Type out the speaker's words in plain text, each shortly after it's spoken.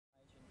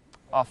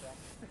Oh,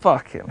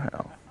 fucking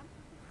hell.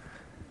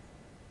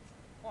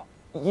 What?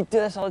 You do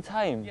this all the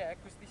time? Yeah,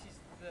 because this is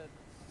the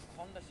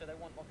Honda, so they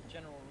want like a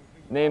general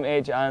review. Name,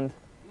 age, and?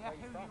 Yeah,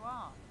 who you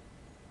are.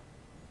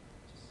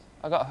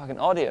 I got a fucking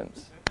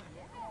audience.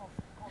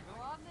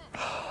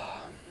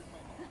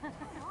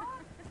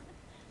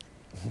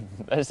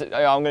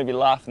 I'm going to be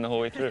laughing the whole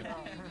way through.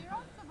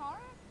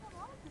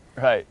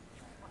 Right.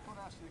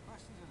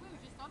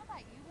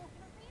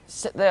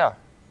 Sit there.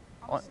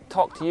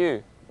 Talk to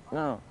you.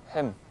 No,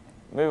 him.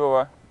 Move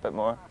over a bit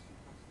more.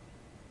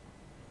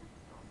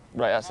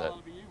 Right, that's it.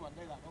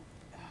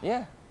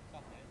 Yeah.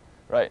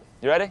 Right,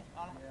 you ready?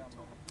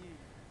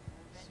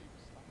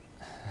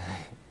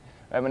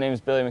 Right, my name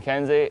is Billy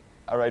Mackenzie.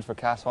 I ride for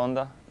Cass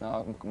Honda.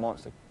 No, I'm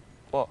Monster.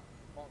 What?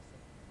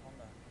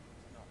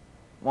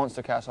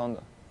 Monster Cass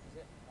Honda. Is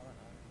it? I don't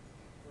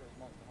know.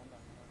 Monster Honda.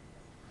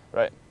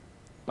 Right.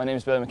 My name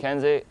is Billy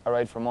Mackenzie. I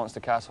ride for Monster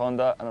Cass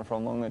Honda, and I'm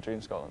from Longleatry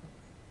in Scotland.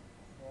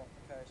 Well,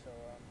 okay, so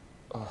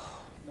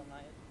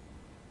dominated.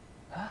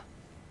 Huh?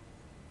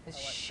 It's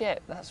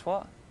shit. That's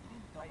what.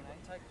 Take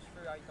us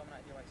through how you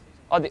dominated the 08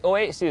 season. Oh, the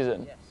 08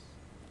 season. Yes.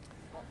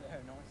 Not the 09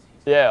 season.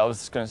 Yeah, I was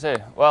just going to say.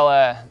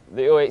 Well,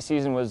 the 08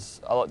 season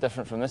was a lot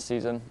different from this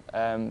season.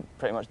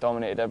 Pretty much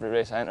dominated every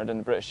race I entered in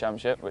the British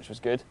Championship, which was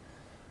good.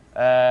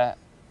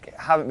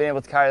 Haven't been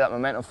able to carry that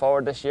momentum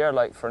forward this year,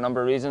 like for a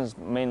number of reasons,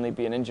 mainly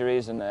being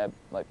injuries and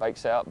like bike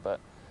setup. But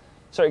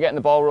sort of getting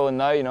the ball rolling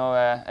now. You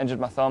know, injured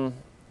my thumb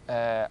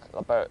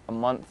about a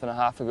month and a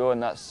half ago,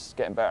 and that's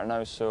getting better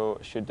now. So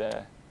should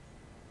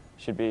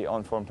be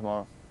on form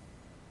tomorrow.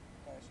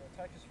 Okay, so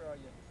take us through how you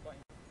got in.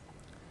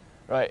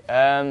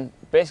 Right.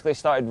 Basically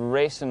started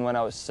racing when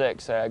I was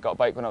 6. I got a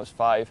bike when I was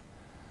 5.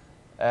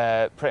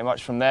 Pretty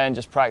much from then,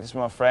 just practiced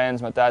with my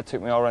friends. My dad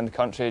took me all around the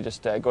country,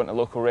 just going to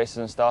local races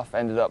and stuff.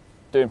 Ended up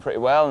doing pretty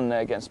well and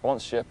getting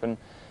sponsorship, and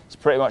it's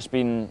pretty much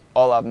been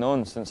all I've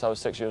known since I was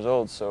 6 years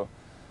old. So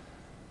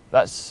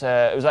that's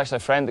it was actually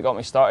a friend that got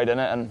me started in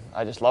it, and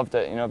I just loved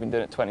it. You know, I've been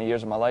doing it 20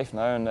 years of my life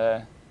now,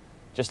 and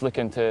just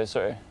looking to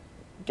sort of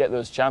get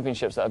those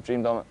championships that I've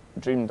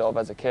dreamed of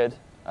as a kid,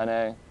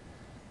 and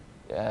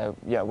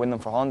yeah, win them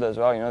for Honda as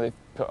well. You know, they've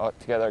put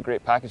together a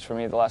great package for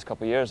me the last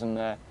couple of years, and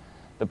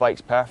the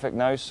bike's perfect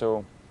now,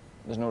 so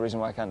there's no reason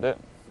why I can't do it.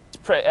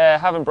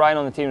 Having Brian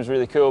on the team is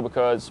really cool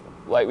because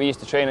like we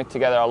used to train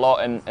together a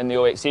lot in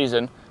the 08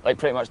 season, like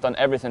pretty much done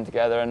everything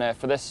together, and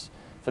for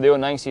the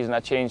 09 season I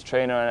changed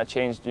trainer and I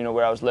changed, you know,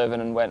 where I was living,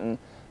 and went and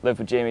lived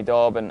with Jamie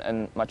Dobb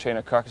and my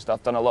trainer Kirk and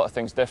stuff. Done a lot of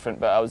things different,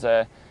 but I was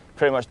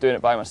pretty much doing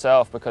it by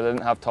myself because I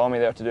didn't have Tommy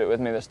there to do it with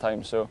me this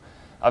time. So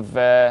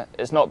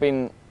it's not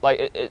been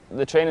like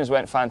the trainings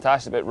went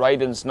fantastic, but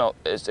riding's not.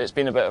 It's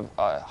been a bit of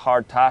a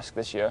hard task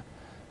this year,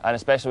 and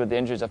especially with the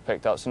injuries I've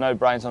picked up. So now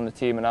Brian's on the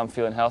team and I'm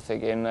feeling healthy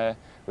again.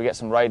 We get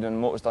some riding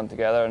and motos done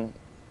together, and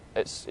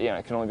it's, you know,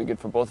 it can only be good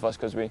for both of us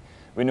because we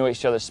know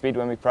each other's speed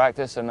when we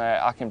practice, and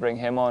I can bring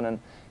him on and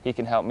he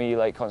can help me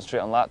like concentrate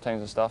on lap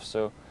times and stuff.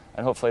 So,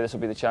 and hopefully this will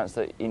be the chance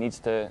that he needs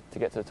to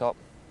get to the top.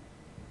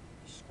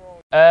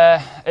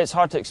 It's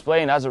hard to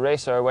explain. As a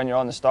racer, when you're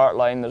on the start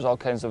line, there's all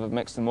kinds of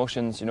mixed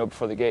emotions. You know,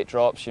 before the gate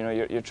drops, you know,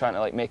 you're trying to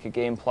like make a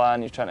game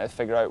plan. You're trying to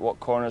figure out what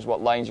corners,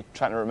 what lines. You're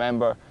trying to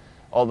remember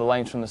all the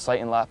lines from the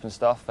sighting lap and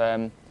stuff.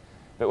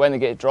 But when the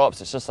gate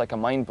drops, it's just like a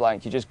mind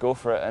blank. You just go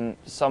for it. And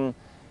some,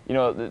 you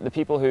know, the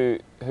people who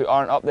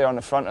aren't up there on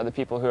the front are the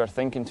people who are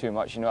thinking too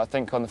much. You know, I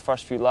think on the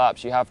first few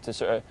laps, you have to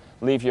sort of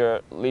leave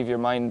your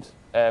mind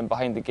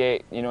behind the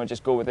gate. You know,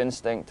 just go with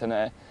instinct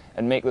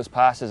and make those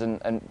passes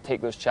and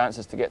take those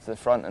chances to get to the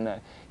front.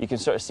 And you can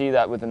sort of see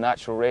that with the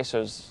natural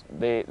racers.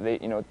 They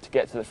you know, to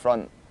get to the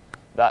front,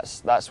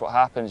 that's what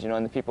happens. You know,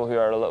 and the people who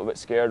are a little bit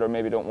scared or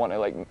maybe don't want to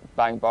like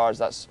bang bars,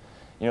 that's,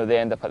 you know, they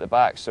end up at the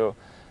back. So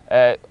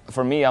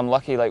for me, I'm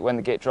lucky. Like when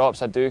the gate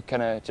drops, I do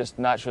kind of just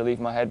naturally leave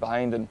my head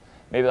behind, and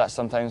maybe that's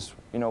sometimes,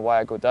 you know, why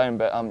I go down.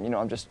 But you know,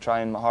 I'm just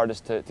trying my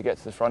hardest to get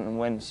to the front and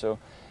win. So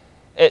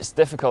it's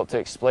difficult to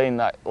explain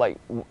that, like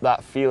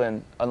that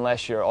feeling,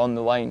 unless you're on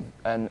the line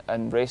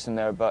and racing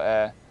there.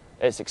 But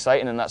it's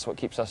exciting, and that's what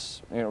keeps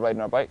us, you know,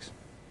 riding our bikes.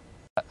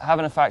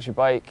 Having a factory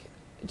bike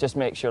just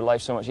makes your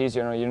life so much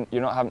easier. You know,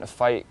 you're not having to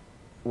fight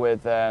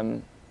with.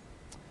 You're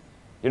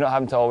not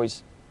having to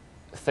always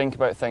think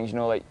about things. You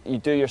know, like you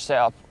do your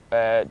setup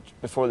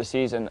before the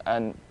season,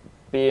 and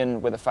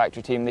being with a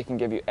factory team, they can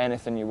give you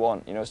anything you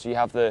want. You know, so you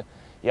have the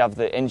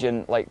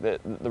engine, like the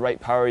right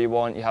power you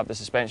want. You have the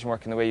suspension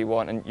working the way you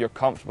want, and you're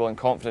comfortable and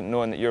confident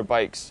knowing that your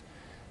bike's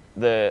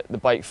the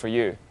bike for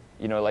you.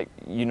 You know, like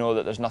you know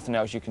that there's nothing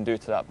else you can do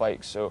to that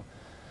bike. So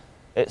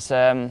it's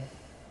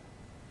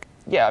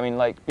yeah, I mean,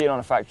 like being on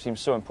a factory team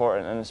is so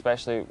important, and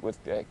especially with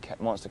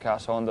Monster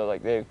Cass Honda,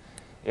 like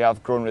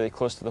I've grown really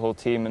close to the whole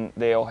team, and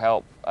they all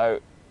help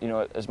out, you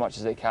know, as much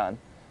as they can,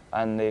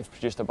 and they've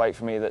produced a bike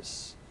for me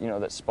that's, you know,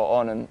 that's spot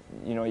on. And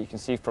you know, you can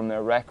see from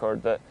their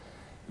record that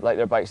like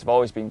their bikes have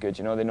always been good.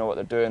 You know, they know what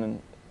they're doing,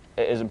 and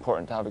it is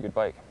important to have a good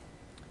bike.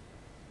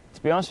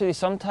 To be honest with you,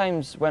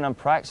 sometimes when I'm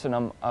practicing,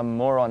 I'm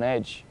more on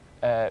edge,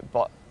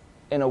 but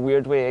in a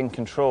weird way in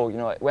control. You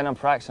know, like when I'm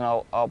practicing,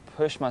 I'll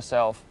push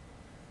myself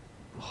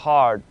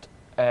hard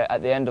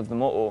at the end of the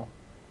moto,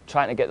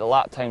 trying to get the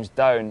lap times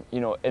down, you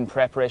know, in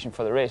preparation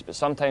for the race. But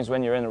sometimes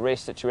when you're in a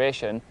race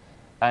situation,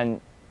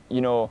 and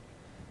you know,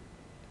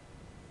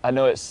 I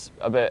know it's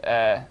a bit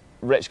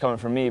rich coming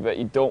from me, but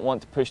you don't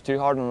want to push too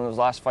hard on those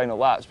last final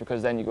laps,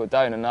 because then you go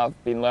down. And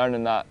I've been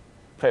learning that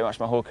pretty much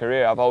my whole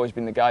career. I've always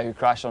been the guy who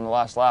crashed on the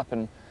last lap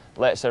and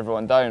lets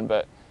everyone down.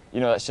 But you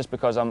know, that's just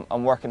because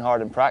I'm working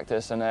hard in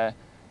practice, and I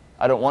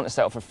don't want to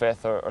settle for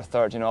 5th or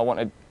 3rd. You know, I want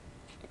to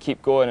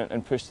keep going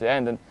and push to the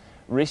end. And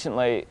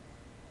recently,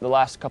 the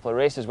last couple of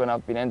races when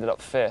I've been ended up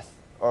 5th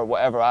or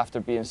whatever after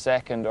being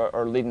 2nd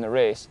or leading the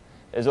race,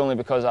 is only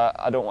because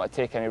I don't want to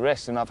take any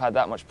risks. And I've had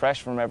that much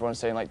pressure from everyone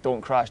saying, like,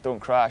 don't crash,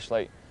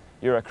 like,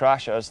 you're a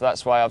crasher. So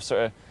that's why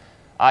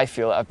I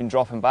feel that I've been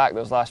dropping back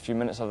those last few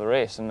minutes of the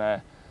race.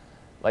 And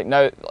like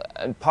now,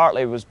 and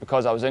partly was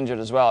because I was injured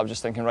as well. I was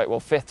just thinking, right, well,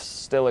 5th's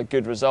still a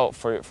good result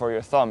for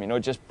your thumb. You know,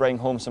 just bring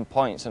home some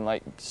points and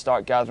like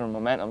start gathering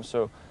momentum.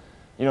 So,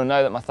 you know,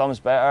 now that my thumb's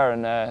better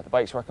and the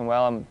bike's working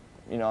well,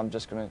 I'm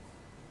just gonna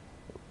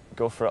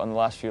go for it on the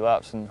last few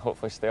laps and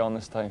hopefully stay on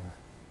this time.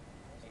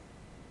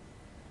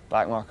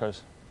 Back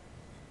markers.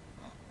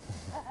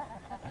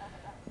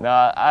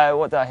 No,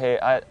 what do I hate?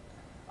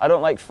 I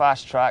don't like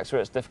fast tracks where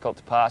it's difficult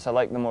to pass. I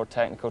like the more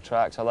technical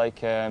tracks. I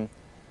like,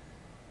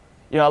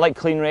 you know, I like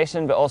clean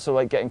racing, but also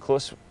like getting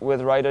close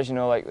with riders. You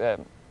know, like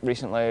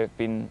recently I've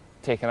been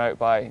taken out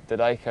by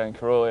Didika and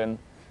Caroli, and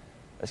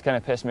it's kind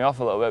of pissed me off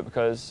a little bit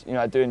because, you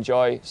know, I do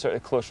enjoy sort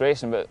of close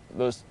racing, but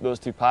those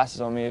 2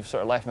 passes on me have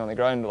sort of left me on the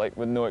ground like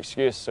with no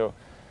excuse. So,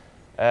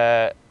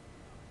 yeah,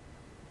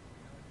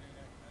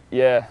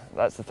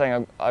 that's the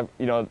thing. I've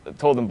you know,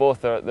 told them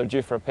both they're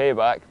due for a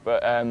payback,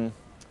 but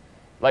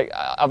like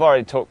I've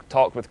already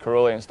talked with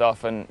Caroli and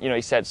stuff, and you know,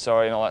 he said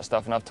sorry and all that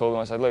stuff, and I've told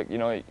him, I said, look, you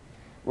know,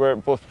 we're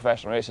both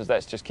professional racers.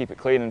 Let's just keep it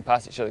clean and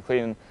pass each other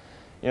clean. And,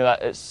 you know,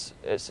 that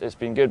it's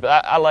been good.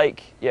 But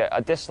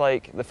I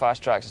dislike the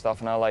fast tracks and stuff,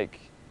 and I like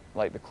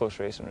the close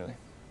racing really.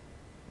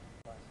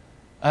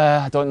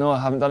 I don't know. I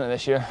haven't done it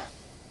this year.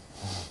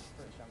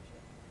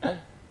 I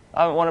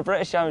haven't won a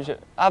British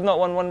Championship. I have not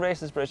won one race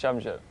this British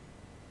Championship.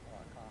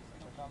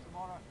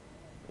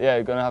 Yeah,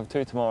 we're going to have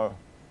 2 tomorrow.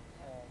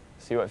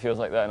 See what it feels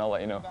like then, and I'll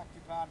let you know.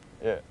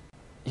 Yeah.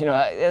 You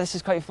know, this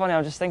is quite funny.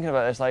 I'm just thinking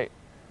about this. Like,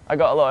 I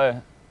got a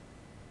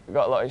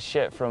lot of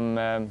shit from.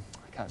 I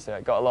can't say.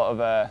 I got a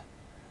lot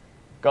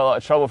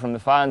of trouble from the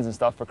fans and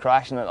stuff for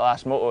crashing at the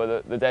last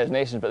moto, the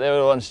Designations. But they were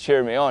the ones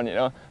cheering me on. You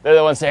know, they're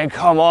the ones saying,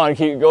 "Come on,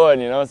 keep going."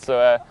 You know,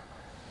 so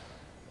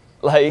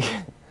like.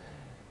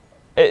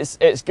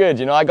 It's good,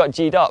 you know. I got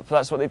G'd up.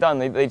 That's what they done.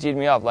 They G'd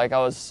me up. Like I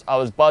was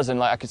buzzing.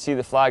 Like I could see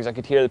the flags. I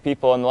could hear the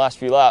people on the last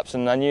few laps,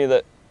 and I knew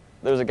that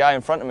there was a guy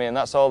in front of me, and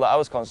that's all that I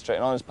was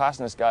concentrating on. I was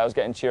passing this guy. I was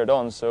getting cheered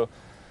on. So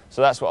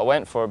that's what I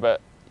went for.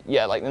 But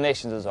yeah, like the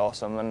Nations is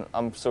awesome, and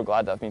I'm so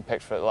glad that I've been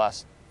picked for it the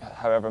last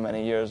however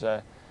many years.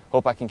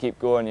 Hope I can keep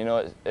going. You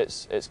know,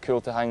 it's cool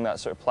to hang that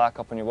sort of plaque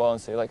up on your wall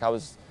and say, like, I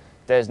was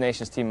Des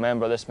Nations team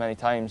member this many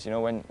times. You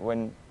know,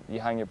 when you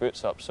hang your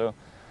boots up. So.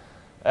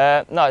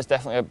 No, it's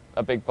definitely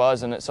a big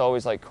buzz, and it's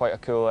always like quite a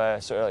cool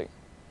sort of like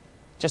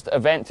just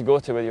event to go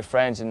to with your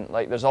friends, and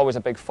like there's always a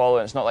big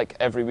following. It's not like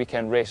every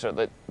weekend race, or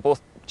that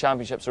both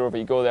championships are over.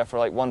 You go there for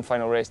like one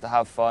final race to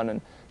have fun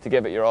and to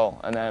give it your all,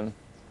 and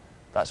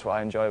that's what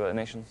I enjoy about the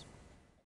Nations.